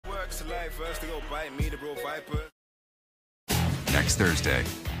Next Thursday.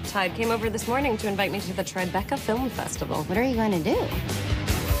 Tide came over this morning to invite me to the Tribeca Film Festival. What are you going to do?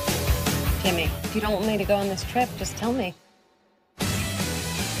 Jimmy, if you don't want me to go on this trip, just tell me.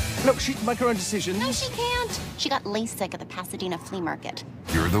 Look, she can make her own decisions. No, she can't. She got LASIK at the Pasadena flea market.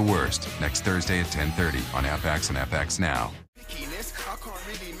 You're the Worst. Next Thursday at 10:30 on FX and FX Now.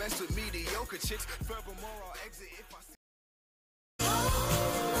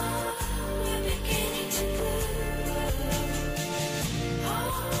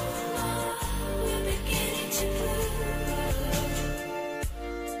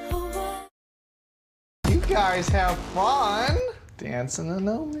 You guys have fun dancing to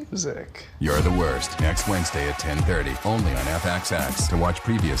no music. You're the Worst. Next Wednesday at 10:30 only on FXX. To watch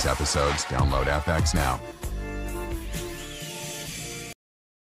previous episodes, download FX Now.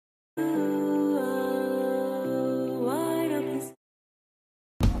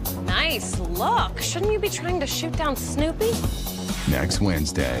 Nice look. Shouldn't you be trying to shoot down Snoopy? Next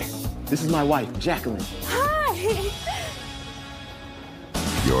Wednesday. This is my wife, Jacqueline. Hi.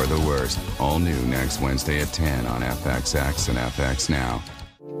 You're the Worst. All new next Wednesday at 10 on FXX and FX Now.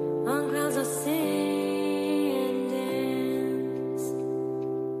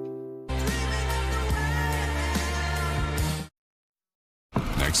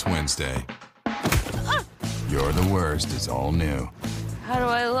 Next Wednesday. You're the Worst is all new. How do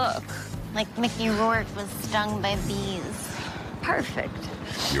I look? Like Mickey Rourke was stung by bees. Perfect.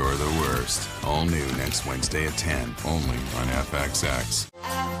 You're the Worst. All new next Wednesday at 10 only on FXX.